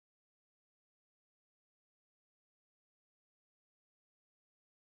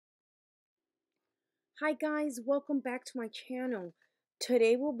Hi guys, welcome back to my channel.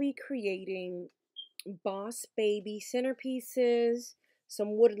 Today we'll be creating Boss Baby centerpieces,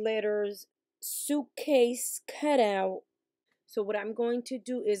 some wood letters, suitcase cutout. So what I'm going to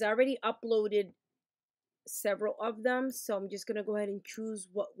do is I already uploaded several of them, so I'm just going to go ahead and choose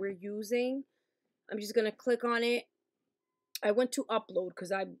what we're using. I'm just going to click on it. I went to upload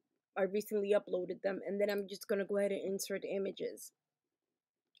because I recently uploaded them, and then I'm just going to go ahead and insert images.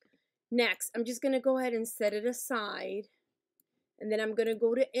 Next, I'm just going to go ahead and set it aside. And then I'm going to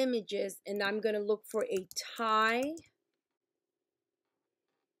go to images and I'm going to look for a tie.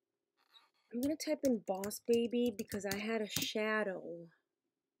 I'm going to type in Boss Baby because I had a shadow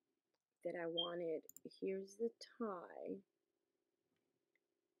that I wanted. Here's the tie.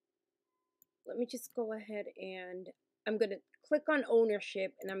 Let me just go ahead and I'm going to click on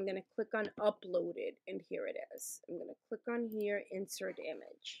ownership and I'm going to click on uploaded, and here it is. I'm going to click on here, insert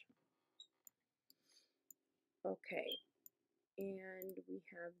image. Okay, and we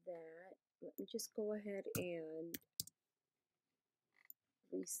have that. Let me just go ahead and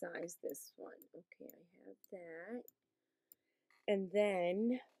resize this one. Okay, I have that. And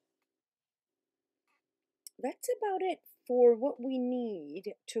then that's about it for what we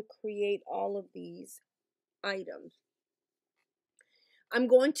need to create all of these items. I'm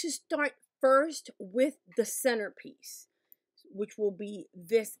going to start first with the centerpiece, which will be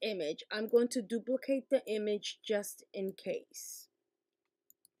this image. I'm going to duplicate the image just in case.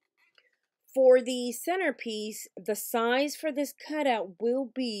 For the centerpiece, the size for this cutout will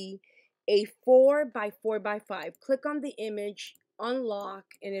be a 4 by 4 by 5. Click on the image, unlock,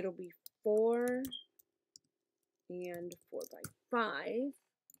 and it'll be 4 and 4 by 5,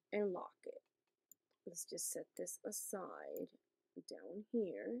 and lock it. Let's just set this aside down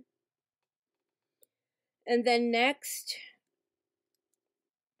here. And then next,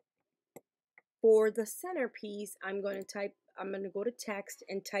 for the centerpiece, I'm going to go to text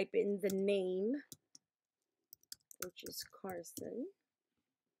and type in the name, which is Carson.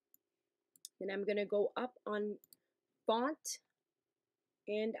 Then I'm going to go up on font,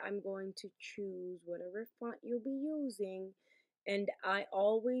 and I'm going to choose whatever font you'll be using. And I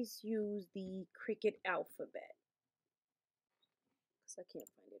always use the Cricut alphabet. I can't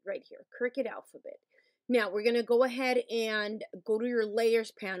find it right here. Cricut alphabet. Now we're going to go ahead and go to your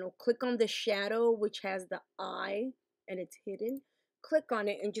layers panel. Click on the shadow, which has the eye and it's hidden. Click on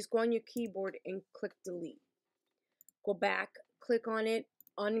it and just go on your keyboard and click delete. Go back, click on it,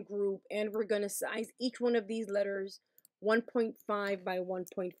 ungroup, and we're going to size each one of these letters 1.5 by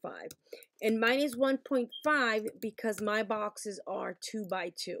 1.5. And mine is 1.5 because my boxes are 2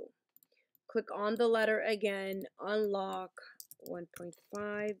 by 2. Click on the letter again, unlock, 1.5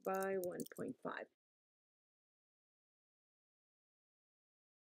 by 1.5.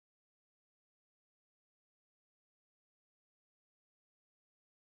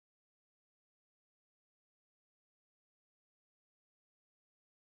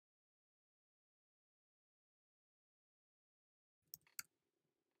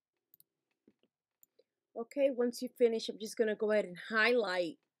 Okay, once you finish, I'm just going to go ahead and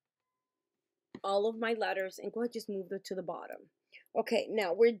highlight all of my letters and go ahead and just move them to the bottom. Okay,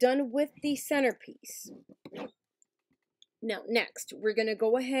 now we're done with the centerpiece. Now, next, we're going to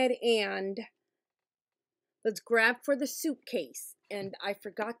go ahead and let's grab for the suitcase. And I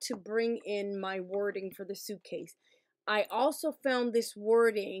forgot to bring in my wording for the suitcase. I also found this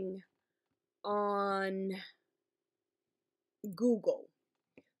wording on Google.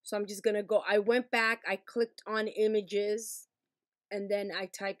 So I'm just going to go, I went back, I clicked on images, and then I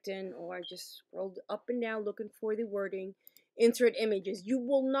typed in, or I just scrolled up and down looking for the wording, insert images. You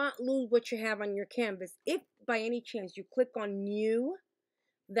will not lose what you have on your canvas. If by any chance you click on new,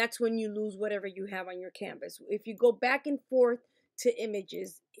 that's when you lose whatever you have on your canvas. If you go back and forth to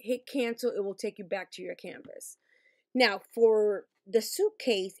images, hit cancel, it will take you back to your canvas. Now for the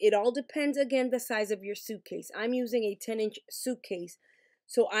suitcase, it all depends again the size of your suitcase. I'm using a 10-inch suitcase,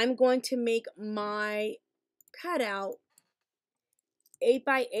 so I'm going to make my cutout 8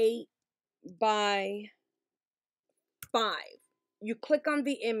 by 8 by 5. You click on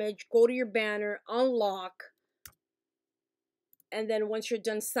the image, go to your banner, unlock, and then once you're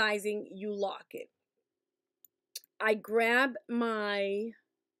done sizing, you lock it. I grab my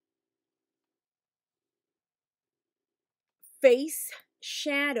face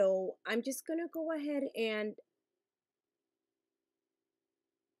shadow. I'm just going to go ahead and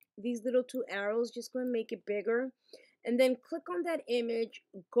these little 2 arrows, just going to make it bigger. And then click on that image,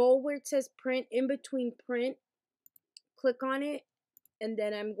 go where it says print, in between print, click on it, and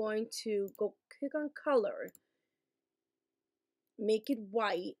then I'm going to go click on color, make it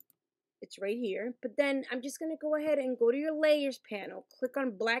white, It's right here. But then I'm just going to go ahead and go to your layers panel, click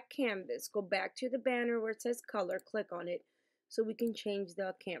on black canvas, go back to the banner where it says color, click on it so we can change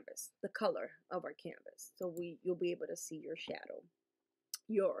the canvas, the color of our canvas. So you'll be able to see your shadow,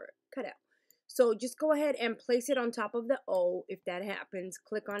 your cutout. So just go ahead and place it on top of the O. If that happens,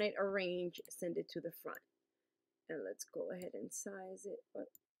 click on it, arrange, send it to the front. And let's go ahead and size it up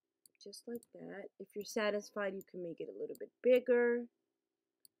just like that. If you're satisfied, you can make it a little bit bigger.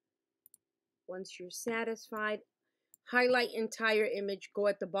 Once you're satisfied, highlight entire image, go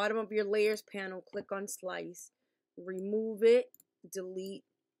at the bottom of your layers panel, click on slice, remove it, delete,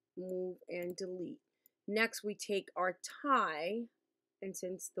 move, and delete. Next, we take our tie, and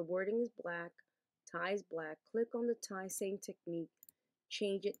since the wording is black, tie is black, click on the tie, same technique,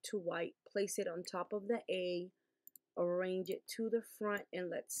 change it to white, place it on top of the A, arrange it to the front, and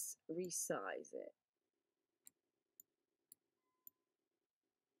let's resize it.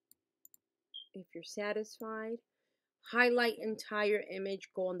 If you're satisfied, highlight entire image,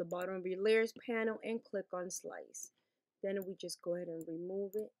 go on the bottom of your layers panel and click on slice. Then we just go ahead and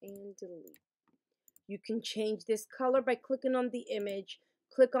remove it and delete. You can change this color by clicking on the image,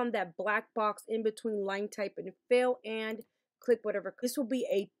 click on that black box in between line type and fill, and click whatever. This will be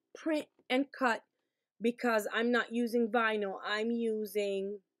a print and cut because I'm not using vinyl, I'm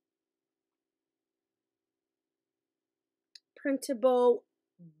using printable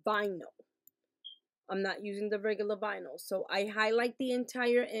vinyl. I'm not using the regular vinyl. So I highlight the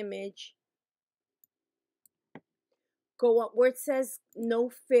entire image, go up where it says no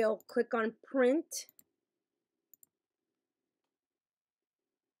fill, click on print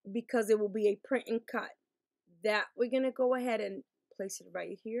because it will be a print and cut. That we're going to go ahead and place it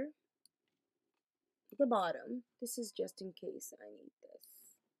right here at the bottom. This is just in case I need this.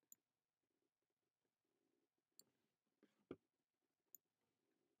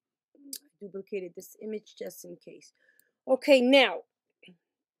 I duplicated this image just in case. Okay, now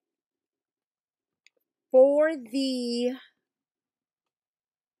for the,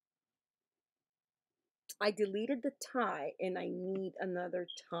 I deleted the tie and I need another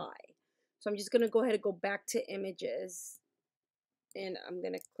tie. So I'm just going to go ahead and go back to images and I'm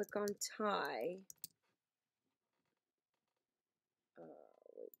going to click on tie.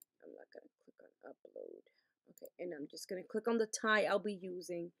 Wait, I'm not going to click on upload. Okay, and I'm just going to click on the tie I'll be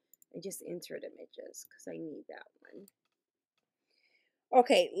using and just insert images because I need that one.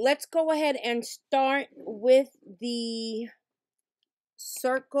 Okay, let's go ahead and start with the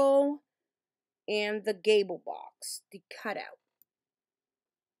circle and the gable box, the cutout.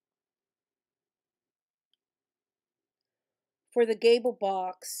 For the gable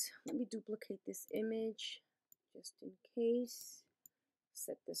box, let me duplicate this image just in case.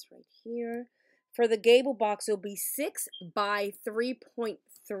 Set this right here. For the gable box, it'll be 6 by 3.3.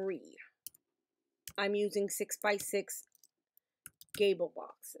 I'm using 6 by 6 gable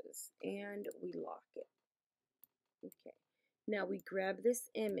boxes and we lock it. Okay, now we grab this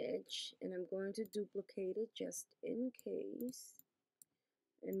image and I'm going to duplicate it just in case,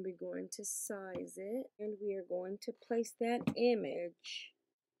 and we're going to size it and we are going to place that image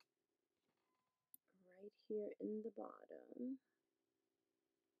right here in the bottom.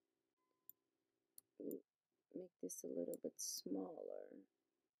 Make this a little bit smaller.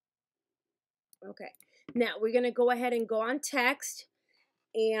 Okay, now we're going to go ahead and go on text,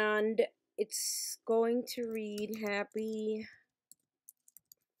 and it's going to read happy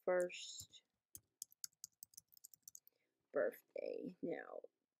first birthday. Now,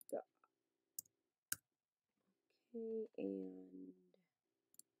 okay, and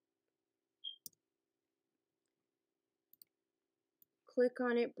click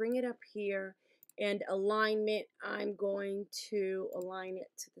on it, bring it up here, and alignment, I'm going to align it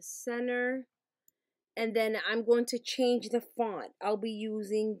to the center. And then I'm going to change the font. I'll be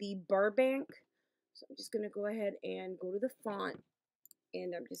using the Burbank. So I'm just going to go ahead and go to the font.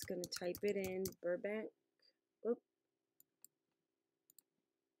 And I'm just going to type it in, Burbank. Oop.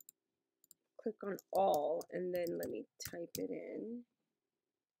 Click on all. And then let me type it in.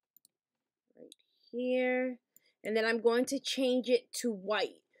 Right here. And then I'm going to change it to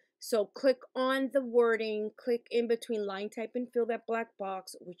white. So click on the wording, click in between line type and fill that black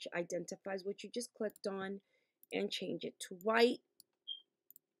box, which identifies what you just clicked on, and change it to white.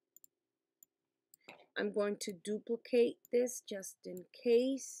 I'm going to duplicate this just in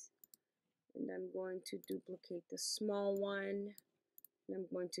case, and I'm going to duplicate the small one, and I'm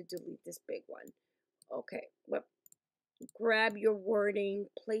going to delete this big one. Okay, well, grab your wording,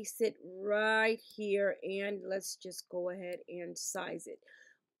 place it right here, and let's just go ahead and size it.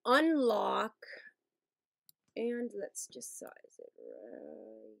 Unlock, and let's just size it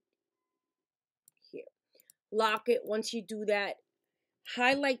right lock it. Once you do that,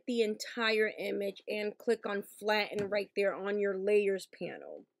 highlight the entire image and click on flatten right there on your layers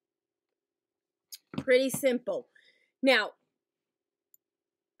panel. Pretty simple. Now,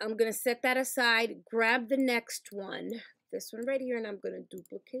 I'm going to set that aside, grab the next one, this one right here, and I'm going to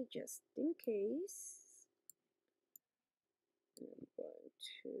duplicate just in case. I'm going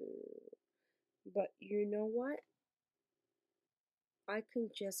to, but you know what? I can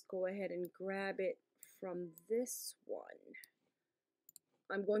just go ahead and grab it from this one.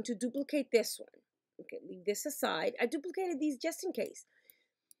 I'm going to duplicate this one. Okay, leave this aside. I duplicated these just in case.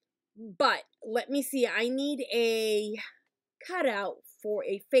 But let me see. I need a cutout for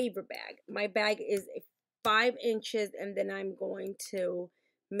a favor bag. My bag is 5 inches, and then I'm going to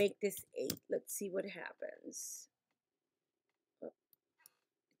make this 8. Let's see what happens. Oh,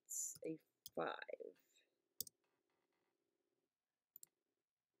 it's a 5.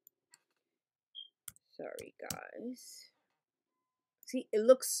 Sorry, guys. See, it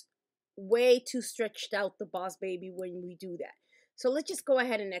looks way too stretched out, the Boss Baby, when we do that. So let's just go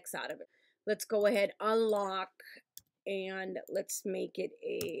ahead and X out of it. Let's go ahead, unlock, and let's make it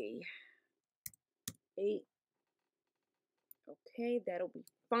a 8. Okay, that'll be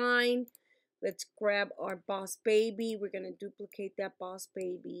fine. Let's grab our Boss Baby. We're going to duplicate that Boss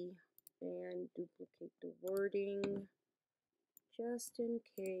Baby and duplicate the wording just in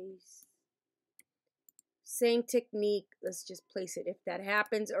case. Same technique. Let's just place it. If that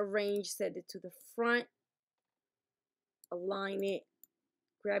happens, arrange, send it to the front, align it,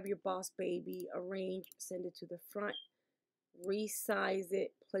 grab your Boss Baby, arrange, send it to the front, resize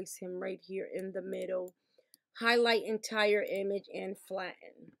it, place him right here in the middle, highlight entire image and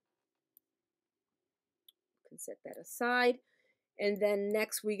flatten. Can set that aside. And then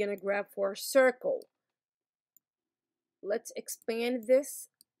next we're going to grab for a circle. Let's expand this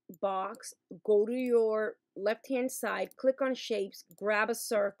box, go to your left hand side, click on shapes, grab a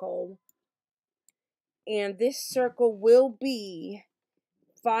circle, and this circle will be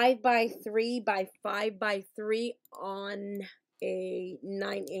 5 by 3 by 5 by 3 on a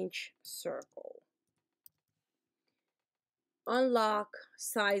 9-inch circle. Unlock,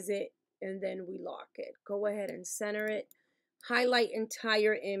 size it, and then we lock it. Go ahead and center it, highlight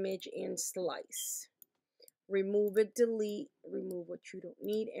entire image and slice. Remove it, delete, remove what you don't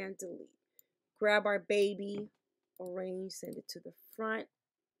need, and delete. Grab our baby, arrange, send it to the front,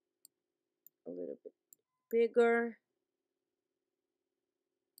 a little bit bigger.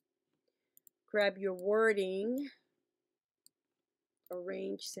 Grab your wording,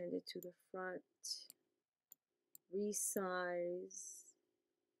 arrange, send it to the front, resize,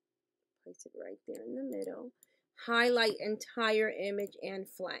 place it right there in the middle. Highlight entire image and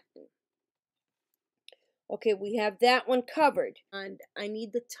flatten. Okay, we have that one covered. And I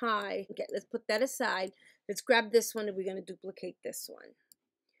need the tie. Okay, let's put that aside. Let's grab this one and we're going to duplicate this one.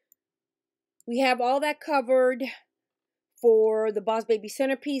 We have all that covered for the Boss Baby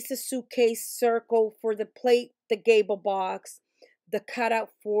centerpiece, the suitcase, circle for the plate, the gable box, the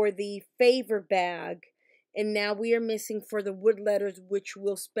cutout for the favor bag. And now we are missing for the wood letters, which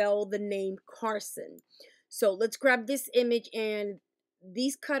will spell the name Carson. So let's grab this image, and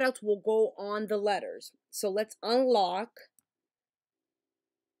these cutouts will go on the letters. So let's unlock,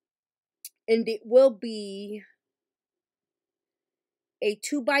 and it will be a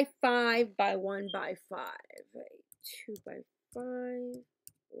 2 by 5 by 1 by 5. A 2 by 5,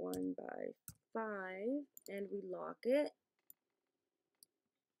 1 by 5, and we lock it.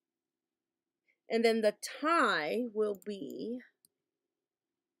 And then the tie will be,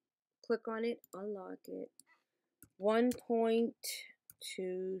 click on it, unlock it,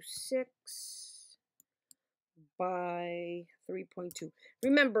 1.26 by 3.2.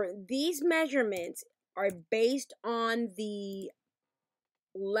 Remember, these measurements are based on the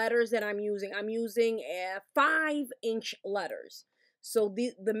letters that I'm using. I'm using 5-inch letters. So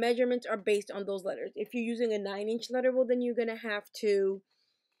the measurements are based on those letters. If you're using a 9-inch letter, well, then you're going to have to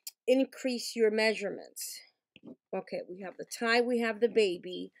increase your measurements. Okay, we have the tie, we have the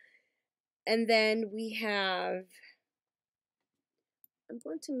baby, and then we have, I'm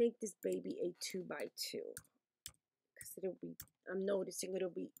going to make this baby a 2 by 2 because it'll be, I'm noticing it'll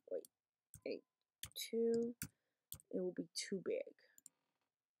be, wait, a 2, it will be too big.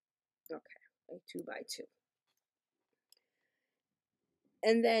 Okay, a 2 by 2.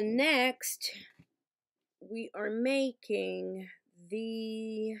 And then next, we are making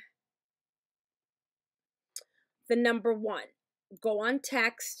the number 1. Go on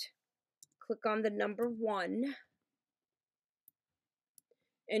text, click on the number 1,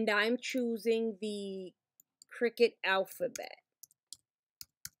 and I'm choosing the Cricut alphabet.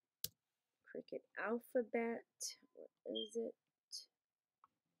 Cricut alphabet. What is it?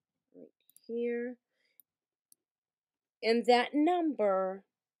 Right here. And that number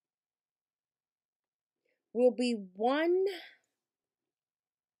will be 1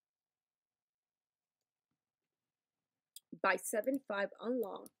 by 7.5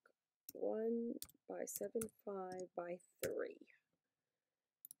 unlock. 1 by 7.5 by 3.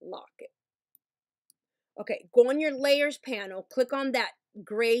 Lock it. Okay, go on your layers panel, click on that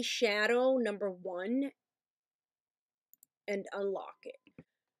gray shadow number 1 and unlock it.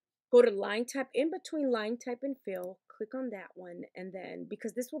 Go to line type, in between line type and fill, click on that one, and then,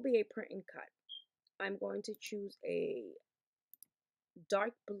 because this will be a print and cut, I'm going to choose a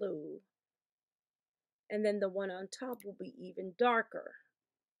dark blue, and then the one on top will be even darker.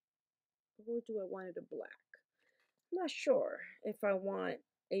 Or do I want it a black? I'm not sure if I want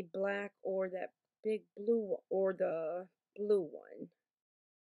a black or that big blue or the blue one.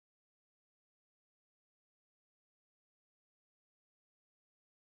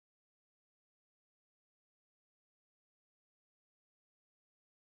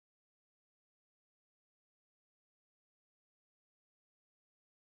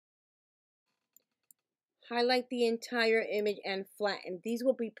 Highlight the entire image and flatten. These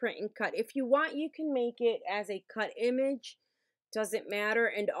will be print and cut. If you want, you can make it as a cut image. Doesn't matter.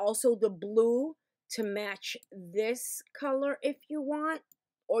 And also the blue to match this color if you want.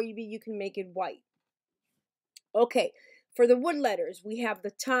 Or you can make it white. Okay, for the wood letters, we have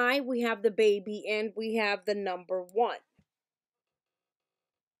the tie, we have the baby, and we have the number 1.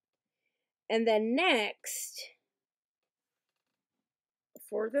 And then next,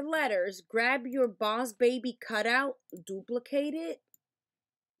 for the letters, grab your Boss Baby cutout, duplicate it.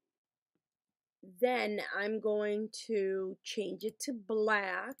 Then I'm going to change it to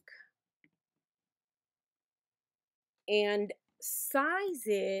black and size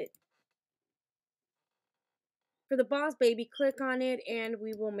it. For the Boss Baby, click on it and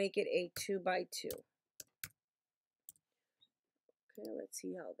we will make it a 2 by 2. Okay, let's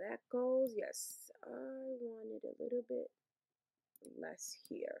see how that goes. Yes, I want it a little bit less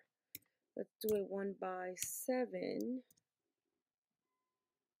here. Let's do a 1 by 7.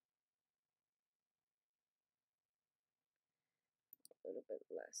 A little bit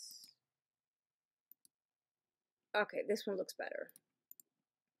less. Okay, this one looks better.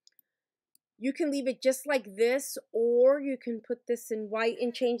 You can leave it just like this, or you can put this in white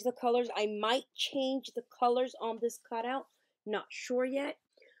and change the colors. I might change the colors on this cutout. Not sure yet.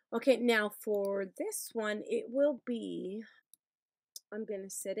 Okay, now for this one, it will be, I'm going to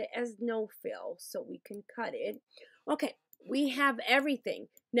set it as no fill so we can cut it. Okay, we have everything.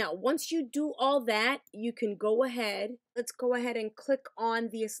 Now, once you do all that, you can go ahead. Let's go ahead and click on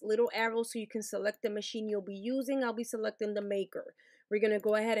this little arrow so you can select the machine you'll be using. I'll be selecting the maker. We're going to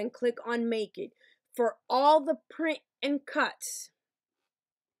go ahead and click on Make It. For all the print and cuts,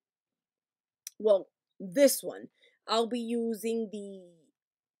 well, this one, I'll be using the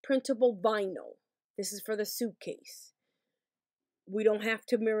printable vinyl. This is for the suitcase. We don't have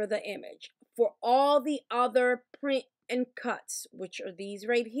to mirror the image. For all the other print and cuts, which are these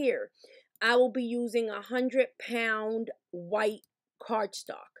right here, I will be using 100-pound white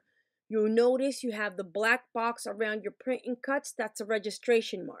cardstock. You'll notice you have the black box around your print and cuts. That's the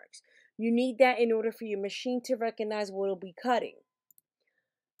registration marks. You need that in order for your machine to recognize what it'll be cutting.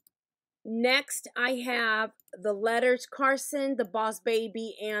 Next, I have the letters Carson, the Boss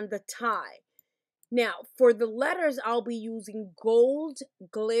Baby, and the tie. Now, for the letters, I'll be using gold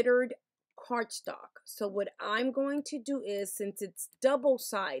glittered cardstock. So what I'm going to do is, since it's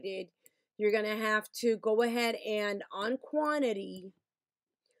double-sided, you're going to have to go ahead and on quantity,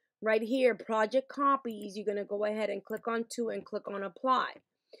 right here, project copies, you're going to go ahead and click on 2 and click on apply.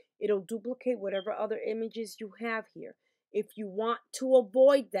 It'll duplicate whatever other images you have here. If you want to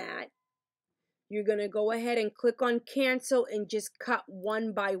avoid that, you're going to go ahead and click on cancel and just cut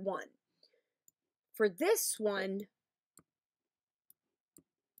 1 by 1. For this one,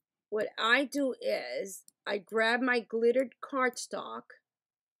 what I do is I grab my glittered cardstock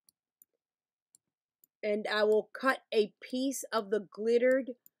and I will cut a piece of the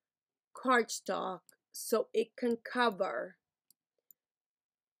glittered cardstock so it can cover.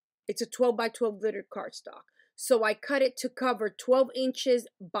 It's a 12 by 12 glittered cardstock. So I cut it to cover 12 inches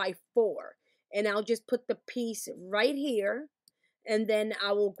by 4. And I'll just put the piece right here. And then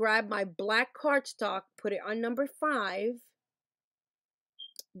I will grab my black cardstock, put it on number 5.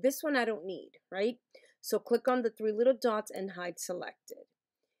 This one I don't need, right? So click on the 3 little dots and hide selected.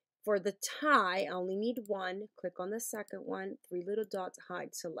 For the tie, I only need 1. Click on the second one, 3 little dots,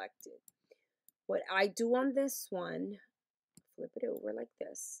 hide selected. What I do on this one, flip it over like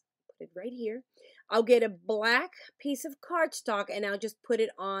this, it right here. I'll get a black piece of cardstock and I'll just put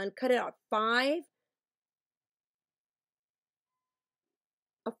it on, cut it out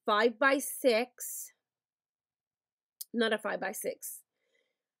a 5x6, not a 5x6.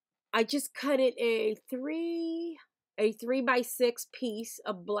 I just cut it a 3x6 piece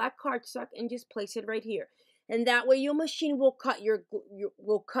of black cardstock and just place it right here. And that way your machine will cut your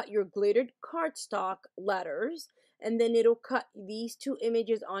glittered cardstock letters, and then it'll cut these two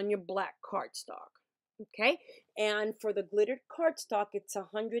images on your black cardstock. Okay? And for the glittered cardstock, it's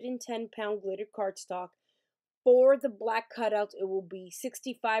 110-pound glittered cardstock. For the black cutouts, it will be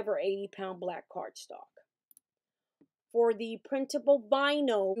 65 or 80-pound black cardstock. For the printable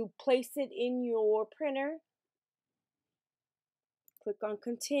vinyl, you place it in your printer, click on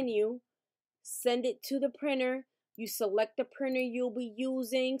continue, send it to the printer, you select the printer you'll be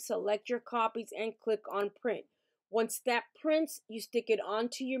using, select your copies, and click on print. Once that prints, you stick it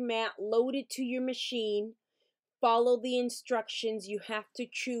onto your mat, load it to your machine, follow the instructions. You have to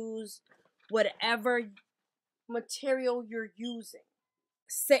choose whatever material you're using.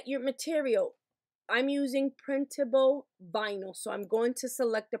 Set your material. I'm using printable vinyl, so I'm going to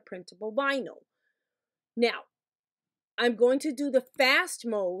select the printable vinyl. Now, I'm going to do the fast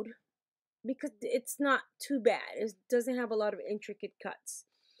mode because it's not too bad. It doesn't have a lot of intricate cuts.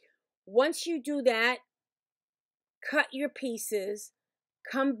 Once you do that, cut your pieces,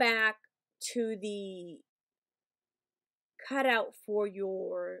 come back to the cutout for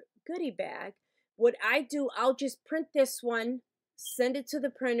your goodie bag. What I do, I'll just print this one, send it to the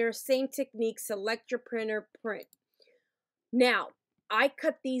printer, same technique, select your printer, print. Now, I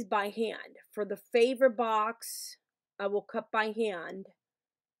cut these by hand. For the favor box, I will cut by hand.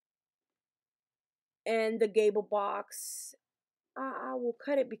 And the gable box, I will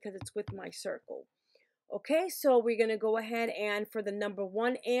cut it because it's with my circle. Okay, so we're going to go ahead and for the number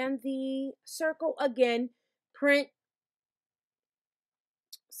 1 and the circle, again, print.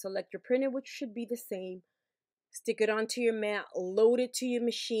 Select your printer, which should be the same. Stick it onto your mat, load it to your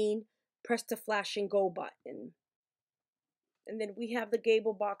machine, press the flash and go button. And then we have the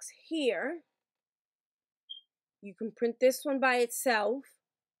gable box here. You can print this one by itself,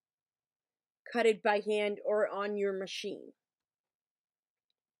 cut it by hand or on your machine.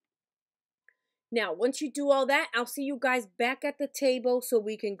 Now, once you do all that, I'll see you guys back at the table so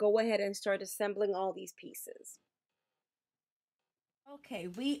we can go ahead and start assembling all these pieces. Okay,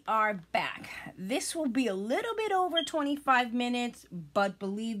 we are back. This will be a little bit over 25 minutes, but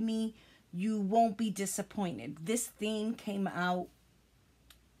believe me, you won't be disappointed. This theme came out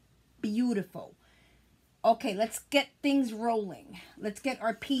beautiful. Okay, let's get things rolling. Let's get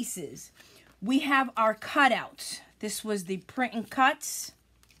our pieces. We have our cutouts. This was the print and cuts.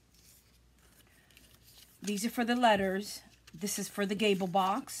 These are for the letters. This is for the gable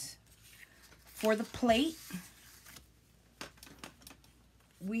box. For the plate,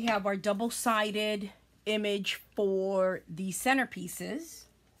 we have our double-sided image for the centerpieces.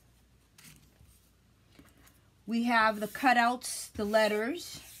 We have the cutouts, the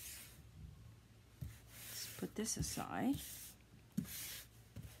letters. Let's put this aside.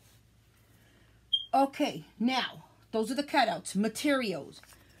 Okay, now, those are the cutouts. Materials.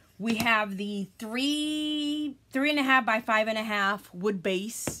 We have the 3.5 by 5.5 wood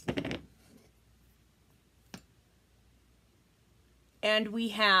base. And we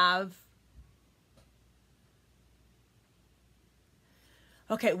have,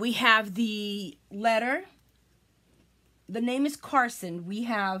 okay, we have the letter. The name is Carson. We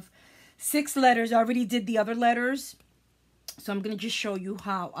have 6 letters. I already did the other letters. So I'm going to just show you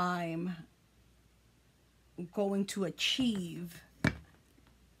how I'm going to achieve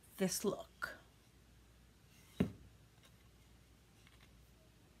this look.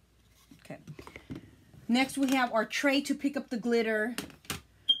 Okay. Next we have our tray to pick up the glitter.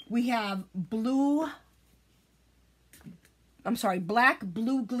 We have black,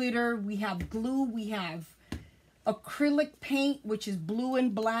 blue glitter. We have glue. We have acrylic paint, which is blue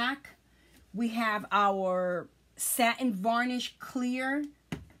and black. We have our satin varnish clear.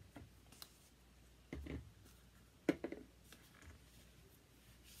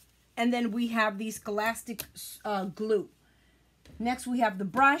 And then we have the scholastic glue. Next, we have the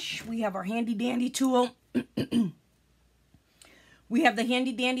brush. We have our handy dandy tool. We have the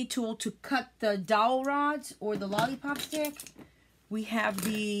handy dandy tool to cut the dowel rods or the lollipop stick. We have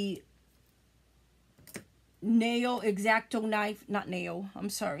the nail X-Acto knife, not nail, I'm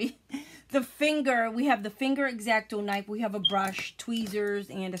sorry. The finger, we have the finger X-Acto knife. We have a brush, tweezers,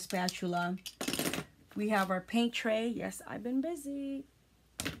 and a spatula. We have our paint tray. Yes, I've been busy.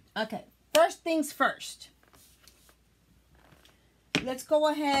 Okay, first things first. Let's go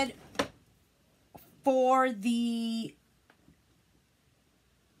ahead for the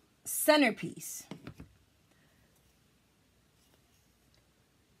centerpiece.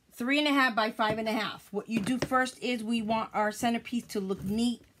 3.5 by 5.5. What you do first is we want our centerpiece to look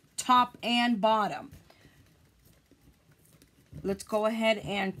neat, top and bottom. Let's go ahead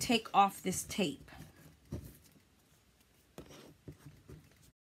and take off this tape.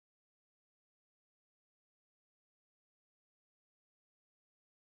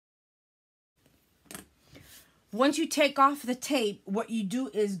 Once you take off the tape, what you do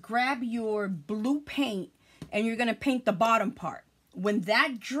is grab your blue paint and you're going to paint the bottom part. When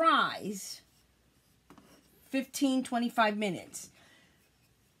that dries, 15-25 minutes.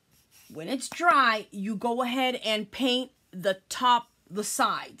 When it's dry, you go ahead and paint the top, the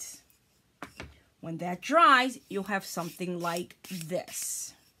sides. When that dries, you'll have something like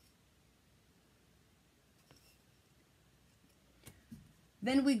this.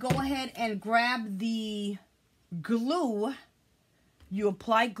 Then we go ahead and grab the glue. You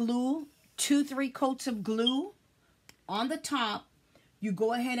apply glue, 2-3 coats of glue on the top. You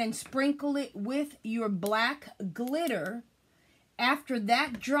go ahead and sprinkle it with your black glitter. After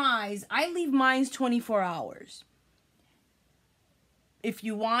that dries, I leave mine 24 hours. If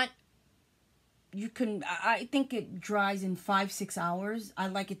you want, you can, I think it dries in 5-6 hours. I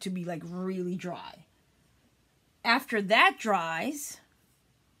like it to be like really dry. After that dries,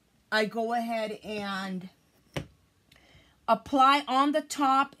 I go ahead and apply on the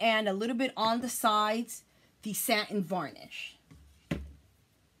top and a little bit on the sides the satin varnish.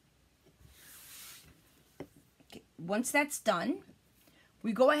 Okay, once that's done,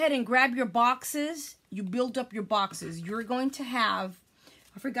 we go ahead and grab your boxes. You build up your boxes. You're going to have,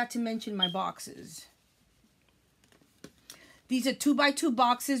 I forgot to mention my boxes. These are 2x2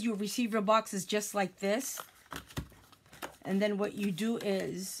 boxes. You'll receive your boxes just like this. And then what you do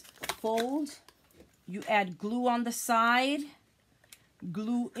is fold. You add glue on the side,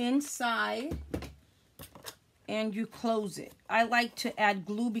 glue inside, and you close it. I like to add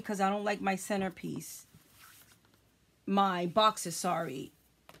glue because I don't like my centerpiece, my boxes, sorry,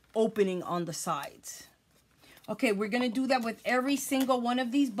 opening on the sides. Okay, we're going to do that with every single one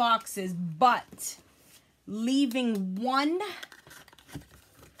of these boxes, but leaving one.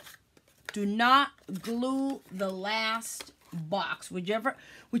 Do not glue the last box.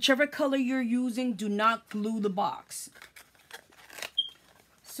 Whichever color you're using, do not glue the box.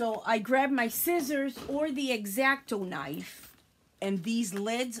 So I grab my scissors or the X-Acto knife, and these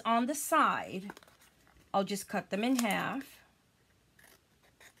lids on the side, I'll just cut them in half.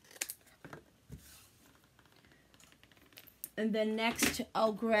 And then next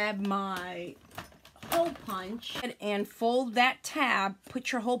I'll grab my hole punch and fold that tab.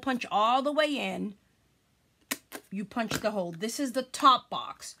 Put your hole punch all the way in. You punch the hole. This is the top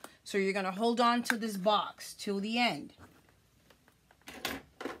box. So you're going to hold on to this box till the end.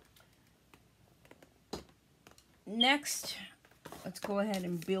 Next, let's go ahead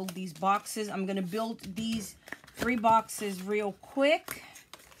and build these boxes. I'm going to build these 3 boxes real quick.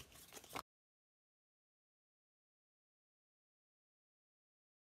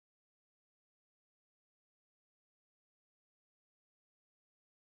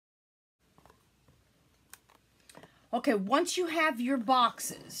 Okay, once you have your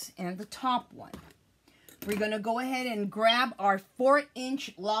boxes and the top one, we're going to go ahead and grab our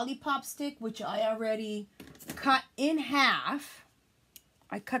 4-inch lollipop stick, which I already cut in half.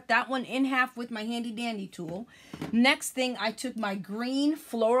 I cut that one in half with my handy dandy tool. Next thing, I took my green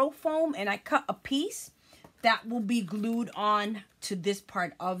floral foam and I cut a piece that will be glued on to this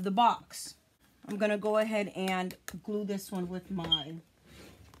part of the box. I'm going to go ahead and glue this one with my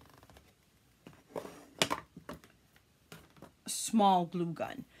small glue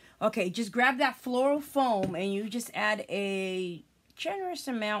gun. Okay, just grab that floral foam and you just add a generous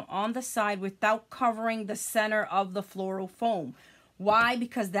amount on the side without covering the center of the floral foam. Why?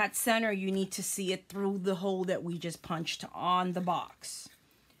 Because that center, you need to see it through the hole that we just punched on the box.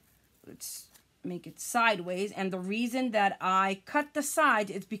 Let's make it sideways, and the reason that I cut the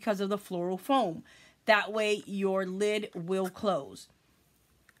sides is because of the floral foam. That way your lid will close.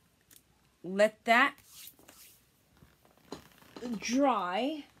 Let that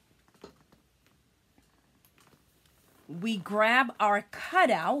dry. We grab our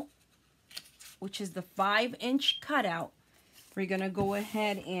cutout, which is the 5-inch cutout. We're going to go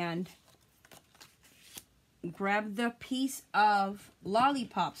ahead and grab the piece of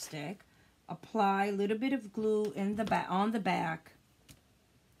lollipop stick, apply a little bit of glue in the back, on the back,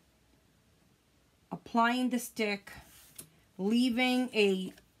 applying the stick, leaving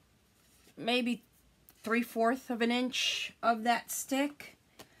a maybe 3/4 of an inch of that stick,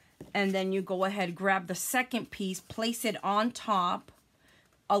 And then you go ahead, grab the second piece, place it on top,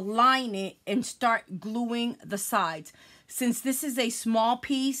 align it, and start gluing the sides. Since this is a small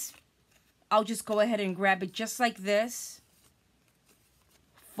piece, I'll just go ahead and grab it just like this.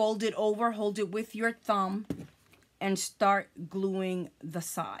 Fold it over, hold it with your thumb, and start gluing the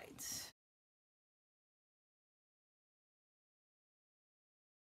sides.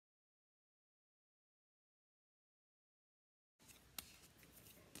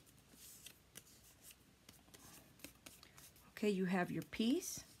 Okay, you have your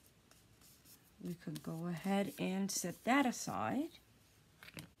piece. We could go ahead and set that aside.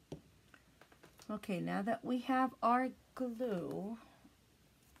 Okay, now that we have our glue,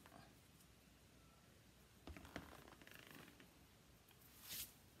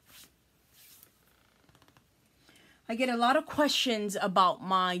 I get a lot of questions about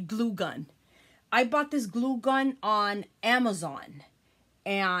my glue gun. I bought this glue gun on Amazon,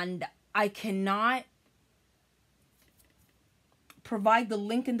 and I cannot provide the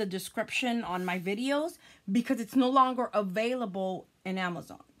link in the description on my videos because it's no longer available in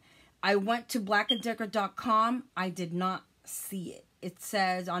Amazon. I went to blackanddecker.com. I did not see it. It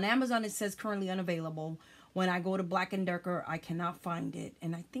says on Amazon, it says currently unavailable. When I go to Black & Decker, I cannot find it.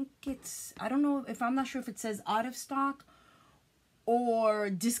 And I think it's, I don't know if, I'm not sure if it says out of stock or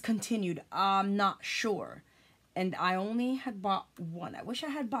discontinued. I'm not sure. And I only had bought one. I wish I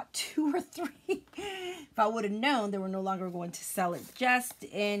had bought 2 or 3. If I would have known they were no longer going to sell it, just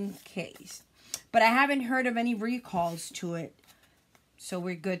in case. But I haven't heard of any recalls to it, so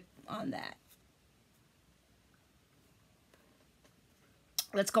we're good on that.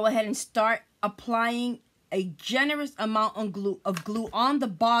 Let's go ahead and start applying a generous amount of glue on the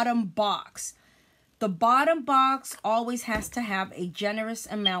bottom box. The bottom box always has to have a generous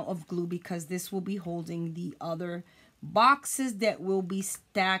amount of glue because this will be holding the other boxes that will be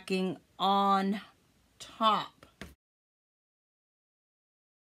stacking on top.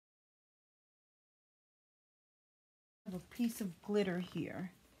 I have a piece of glitter here.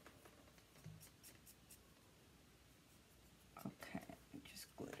 Okay, just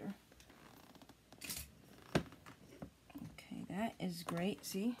glitter. Okay, that is great.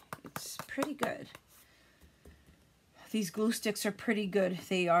 See, it's pretty good. These glue sticks are pretty good.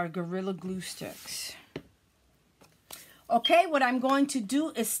 They are Gorilla Glue sticks. Okay, what I'm going to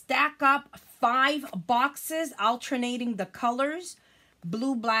do is stack up 5 boxes, alternating the colors.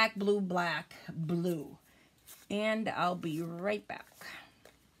 Blue, black, blue, black, blue. And I'll be right back.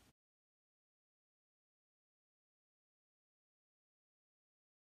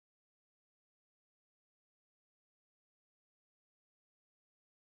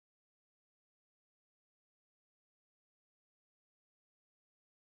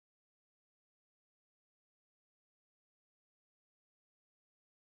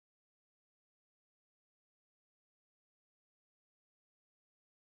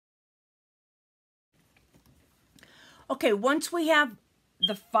 Okay, once we have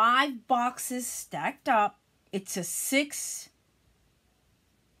the 5 boxes stacked up, it's a 6-letter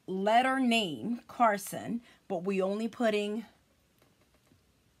name, Carson, but we're only gluing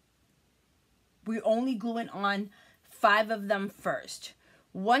on 5 of them first.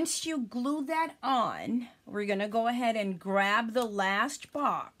 Once you glue that on, we're gonna go ahead and grab the last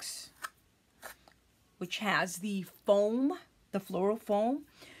box, which has the foam, the floral foam.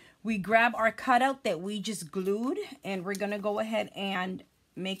 We grab our cutout that we just glued, and we're going to go ahead and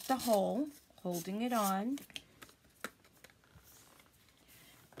make the hole, holding it on.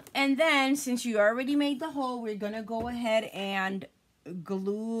 And then, since you already made the hole, we're going to go ahead and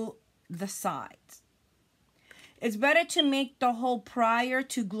glue the sides. It's better to make the hole prior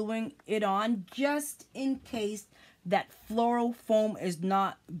to gluing it on, just in case that floral foam is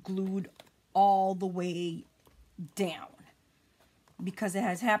not glued all the way down. Because it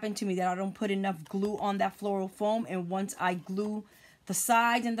has happened to me that I don't put enough glue on that floral foam, and once I glue the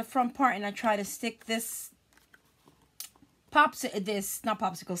sides and the front part and I try to stick this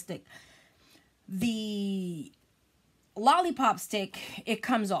popsicle stick, the lollipop stick, it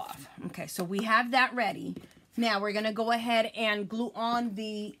comes off. Okay, so we have that ready. Now we're gonna go ahead and glue on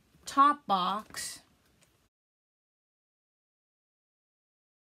the top box.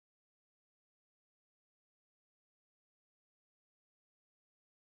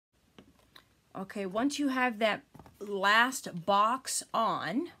 Okay, once you have that last box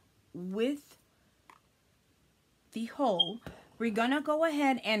on with the hole, we're gonna go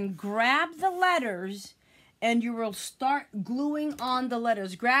ahead and grab the letters, and you will start gluing on the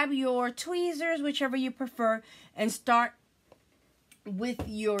letters. Grab your tweezers, whichever you prefer, and start with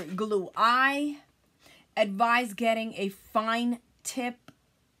your glue. I advise getting a fine tip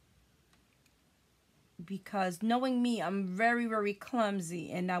because knowing me, I'm very, very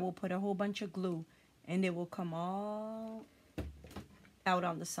clumsy, and I will put a whole bunch of glue and it will come all out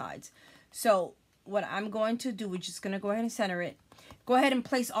on the sides. So what I'm going to do, we're just going to go ahead and center it. Go ahead and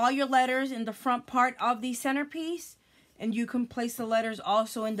place all your letters in the front part of the centerpiece, and you can place the letters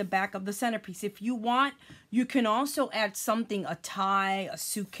also in the back of the centerpiece. If you want, you can also add something, a tie, a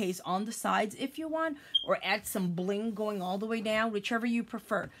suitcase on the sides if you want, or add some bling going all the way down, whichever you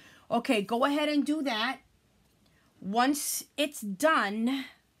prefer. Okay, go ahead and do that. Once it's done,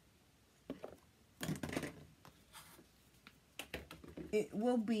 it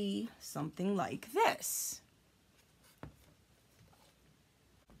will be something like this.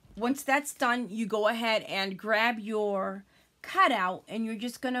 Once that's done, you go ahead and grab your cutout, and you're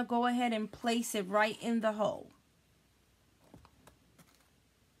just going to go ahead and place it right in the hole.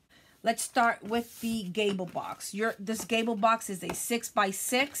 Let's start with the gable box. This gable box is a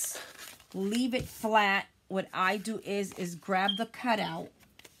 6x6. Leave it flat. What I do is grab the cutout.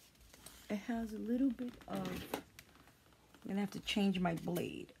 It has a little bit of... I'm going to have to change my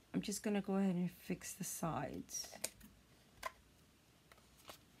blade. I'm just going to go ahead and fix the sides.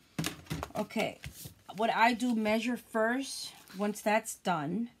 Okay, what I do, measure first. Once that's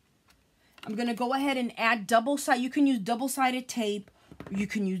done, I'm going to go ahead and add double-sided. You can use double-sided tape. You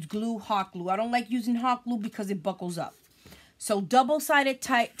can use glue, hot glue. I don't like using hot glue because it buckles up. So double-sided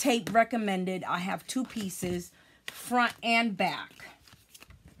tape recommended. I have 2 pieces, front and back.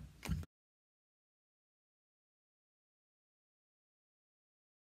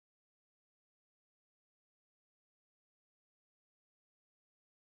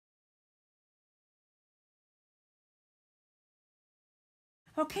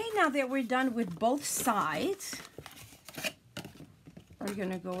 Okay, now that we're done with both sides, we're going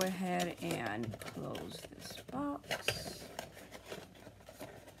to go ahead and close this box.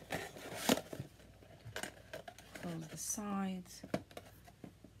 Close the sides.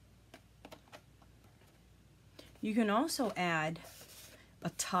 You can also add a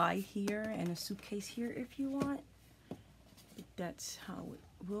tie here and a suitcase here if you want. That's how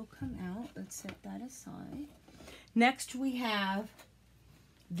it will come out. Let's set that aside. Next we have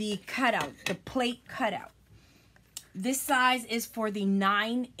the cutout, the plate cutout. This size is for the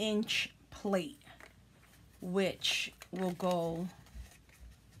 9-inch plate, which will go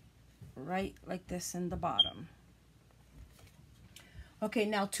right like this in the bottom. Okay,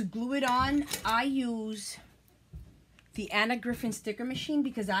 now to glue it on, I use the Anna Griffin sticker machine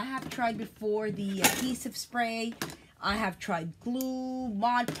because I have tried before the adhesive spray. I have tried glue,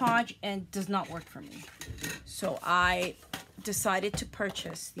 Mod Podge, and it does not work for me. So I decided to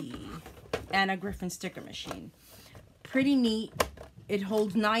purchase the Anna Griffin sticker machine. Pretty neat. It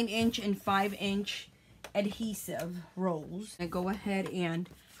holds 9-inch and 5-inch adhesive rolls. And go ahead and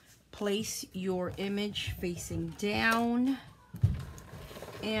place your image facing down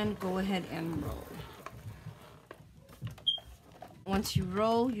and go ahead and roll. Once you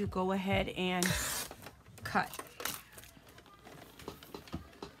roll, you go ahead and cut.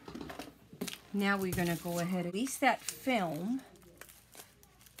 Now we're going to go ahead and release that film.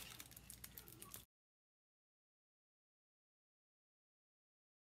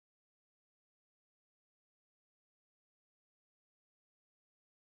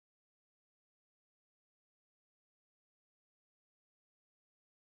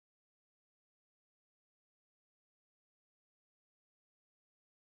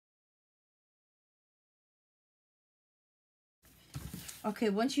 Okay,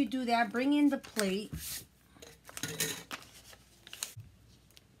 once you do that, bring in the plate.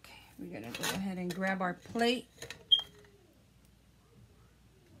 Okay, we're going to go ahead and grab our plate.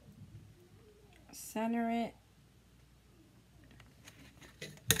 Center it.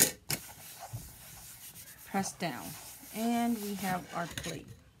 Press down. And we have our plate.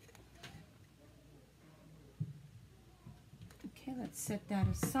 Okay, let's set that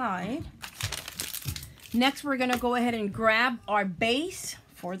aside. Next, we're going to go ahead and grab our base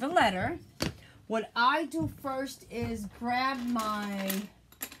for the letter. What I do first is grab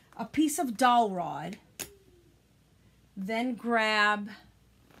a piece of dowel rod, then grab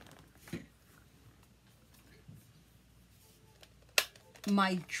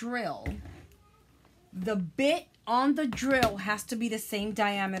my drill. The bit on the drill has to be the same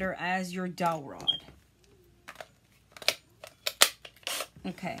diameter as your dowel rod.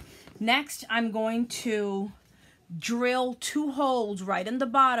 Okay. Next, I'm going to drill 2 holes right in the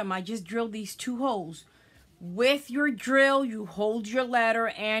bottom. I just drilled these 2 holes. With your drill, you hold your letter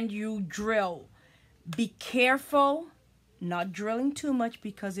and you drill. Be careful, not drilling too much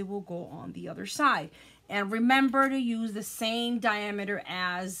because it will go on the other side. And remember to use the same diameter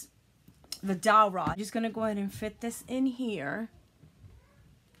as the dowel rod. I'm just gonna go ahead and fit this in here.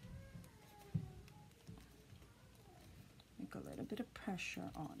 Make a little bit of pressure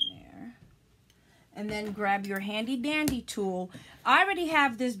on there. And then grab your handy dandy tool. I already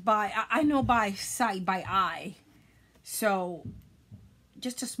have this I know by sight, by eye. So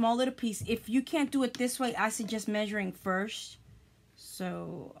just a small little piece. If you can't do it this way, I suggest measuring first.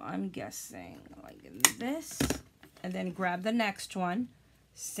 So I'm guessing like this. And then grab the next one.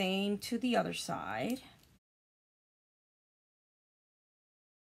 Same to the other side.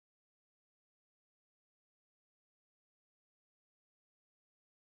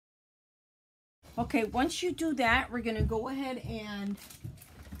 Okay, once you do that, we're going to go ahead and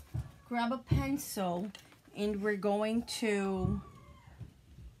grab a pencil and we're going to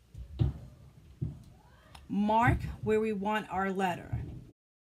mark where we want our letter.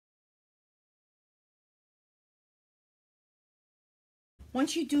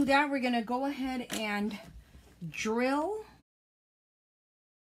 Once you do that, we're going to go ahead and drill.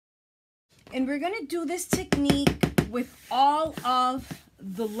 And we're going to do this technique with all of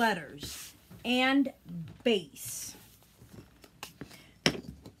the letters and base.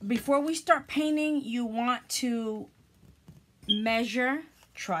 Before we start painting, you want to measure,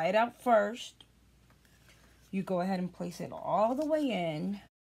 try it out first. You go ahead and place it all the way in.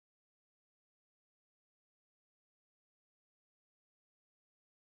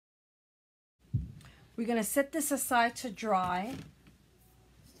 We're going to set this aside to dry.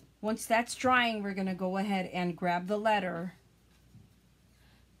 Once that's drying, we're going to go ahead and grab the letter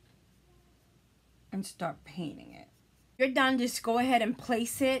and start painting it. You're done, just go ahead and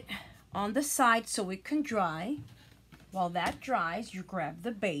place it on the side so it can dry. While that dries, you grab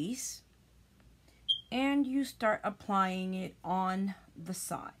the base and you start applying it on the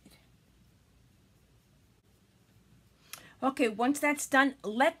side. Okay, once that's done,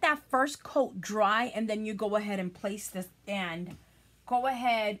 let that first coat dry and then you go ahead and place this and go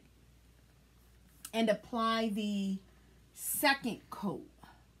ahead and apply the second coat.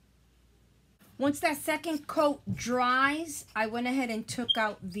 Once that second coat dries, I went ahead and took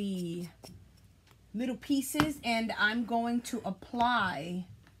out the little pieces and I'm going to apply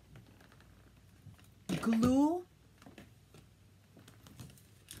glue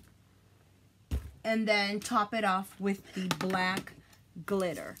and then top it off with the black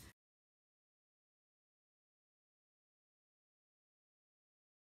glitter.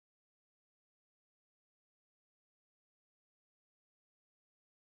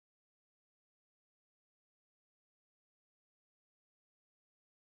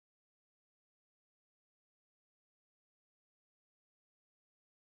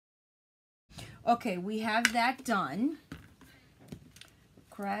 Okay, we have that done.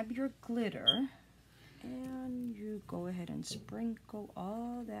 Grab your glitter and you go ahead and sprinkle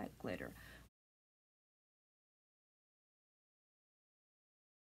all that glitter.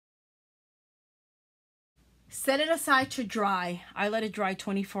 Set it aside to dry. I let it dry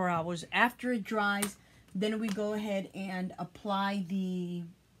 24 hours. After it dries, then we go ahead and apply the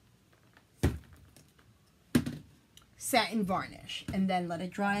satin varnish and then let it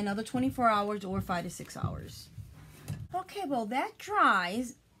dry another 24 hours or 5 to 6 hours. Okay, well that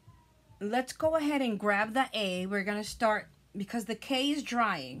dries. Let's go ahead and grab the A. We're going to start because the K is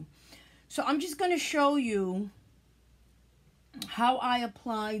drying. So I'm just going to show you how I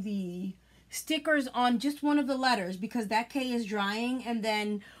apply the stickers on just one of the letters because that K is drying, and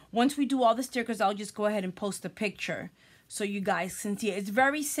then once we do all the stickers, I'll just go ahead and post a picture so you guys can see it. It's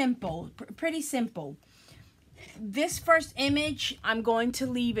very simple, pretty simple. This first image, I'm going to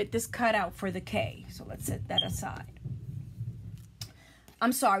leave it this cutout for the K. So let's set that aside.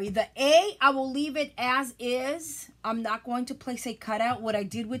 I'm sorry, the A, I will leave it as is. I'm not going to place a cutout. What I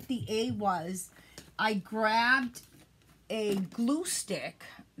did with the A was I grabbed a glue stick,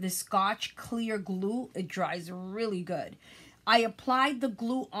 the Scotch clear glue. It dries really good. I applied the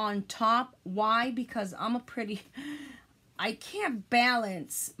glue on top. Why? Because I can't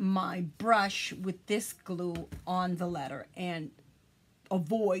balance my brush with this glue on the letter and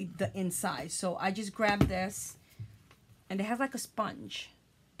avoid the inside. So I just grabbed this and it has like a sponge,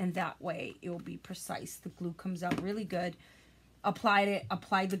 and that way it will be precise. The glue comes out really good. Applied it,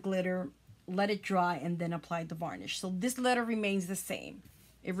 applied the glitter, let it dry, and then applied the varnish. So this letter remains the same.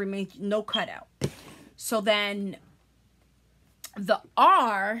 It remains no cutout. So then the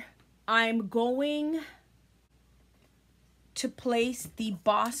R, I'm going to place the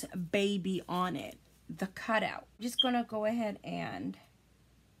Boss Baby on it, the cutout. I'm just gonna go ahead and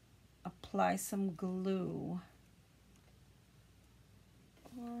apply some glue,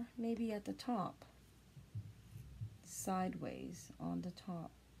 or maybe at the top, sideways on the top.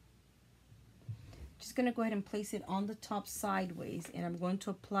 Just going to go ahead and place it on the top sideways, and I'm going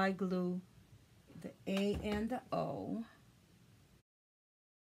to apply glue the A and the O.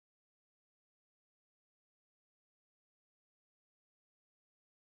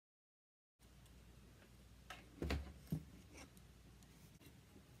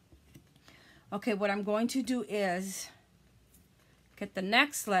 Okay, what I'm going to do is get the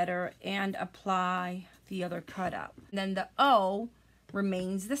next letter and apply the other cutout. Then the O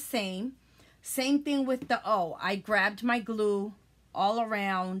remains the same. Same thing with the O. I grabbed my glue all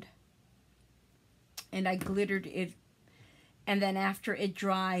around and I glittered it. And then after it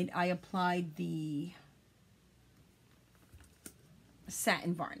dried, I applied the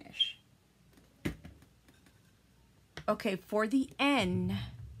satin varnish. Okay, for the N,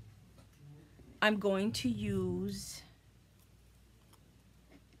 I'm going to use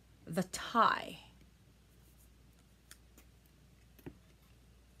the tie.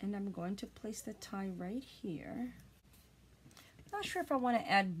 And I'm going to place the tie right here. Not sure if I want to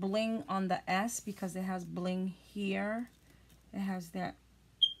add bling on the S because it has bling here. It has that.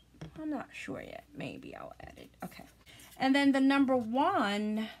 I'm not sure yet. Maybe I'll add it. Okay. And then the number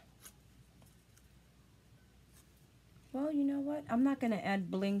 1. Well, you know what? I'm not going to add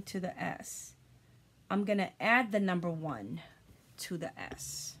bling to the S. I'm going to add the number 1 to the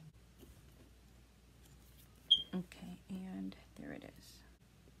S. Okay, and there it is.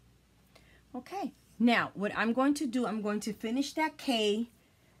 Okay, now what I'm going to do, I'm going to finish that K,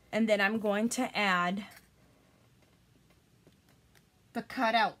 and then I'm going to add the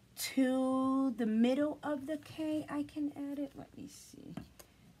cutout to the middle of the K. I can add it. Let me see.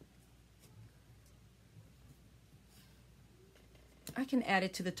 I can add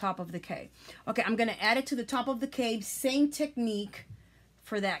it to the top of the K. Okay, I'm going to add it to the top of the K. Same technique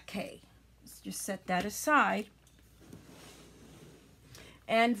for that K. Let's just set that aside.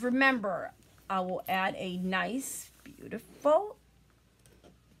 And remember, I will add a nice, beautiful...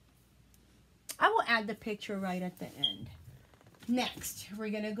 I will add the picture right at the end. Next, we're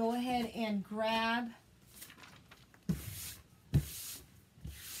going to go ahead and grab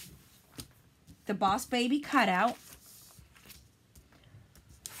the Boss Baby cutout,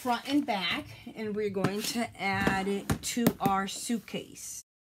 front and back, and we're going to add it to our suitcase.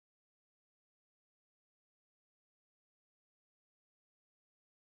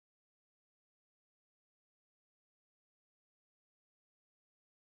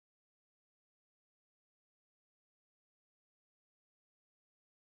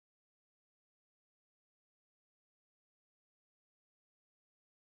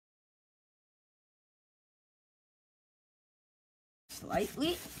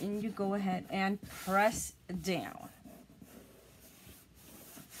 Slightly, and you go ahead and press down.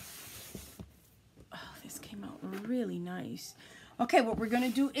 Oh, this came out really nice. Okay, what we're going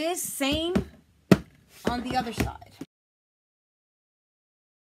to do is same on the other side.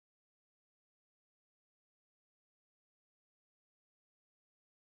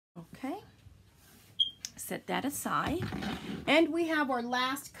 Okay, set that aside, and we have our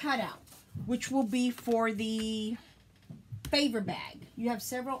last cutout, which will be for the favor bag. You have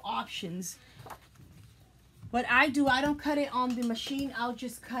several options. What I do, I don't cut it on the machine. I'll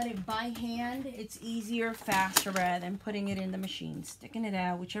just cut it by hand. It's easier, faster, rather than putting it in the machine, sticking it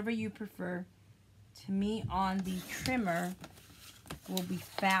out, whichever you prefer. To me, on the trimmer will be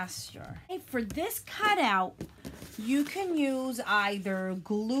faster. Okay, for this cutout, you can use either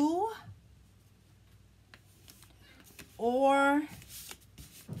glue or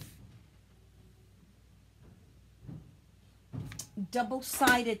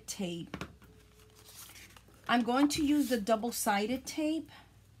double-sided tape. I'm going to use the double-sided tape.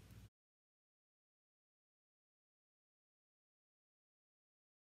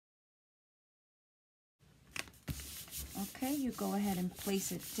 Okay, you go ahead and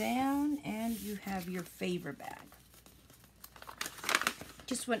place it down, and you have your favor bag.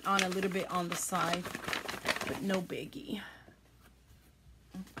 Just went on a little bit on the side, but no biggie.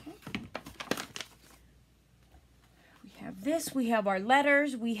 Okay. We have this, we have our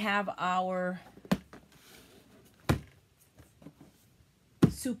letters, we have our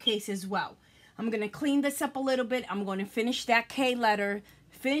suitcase as well. I'm going to clean this up a little bit. I'm going to finish that K letter,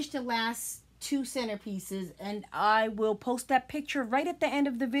 finish the last 2 centerpieces, and I will post that picture right at the end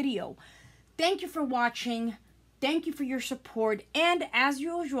of the video. Thank you for watching. Thank you for your support, and as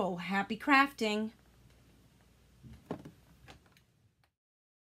usual, happy crafting.